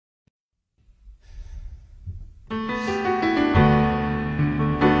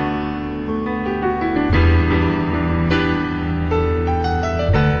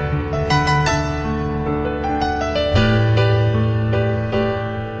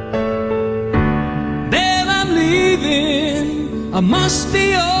I must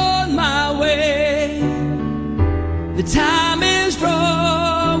be on my way. The time is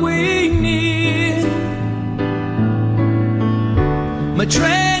drawing near. My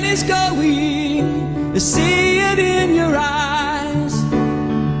train is going, I see it in your eyes.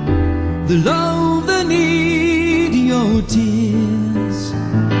 The love, the need, your tears.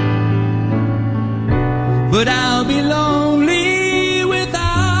 But I'll be lonely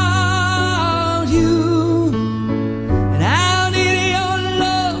without you, and I'll need your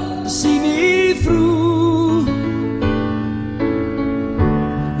love to see me through.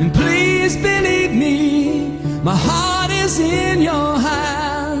 And please believe me, my heart is in your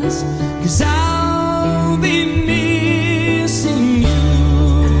hands, 'cause I'll be missing you.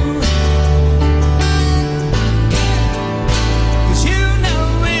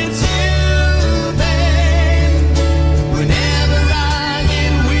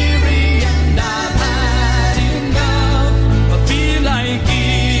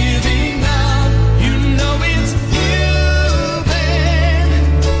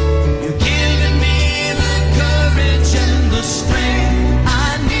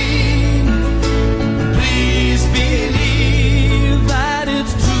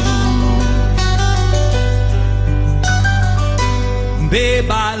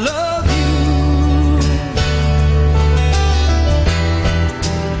 Babe, I love you.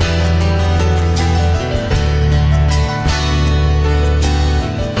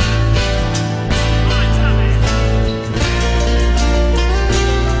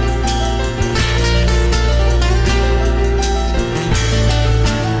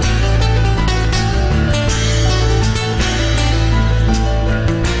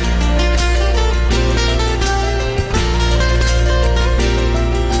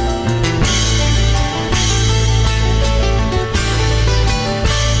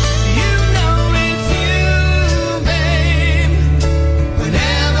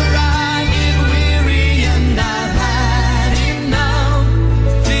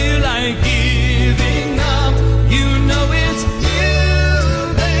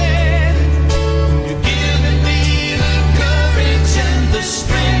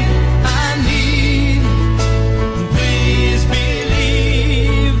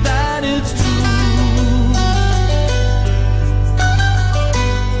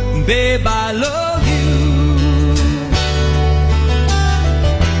 Babe, I love you.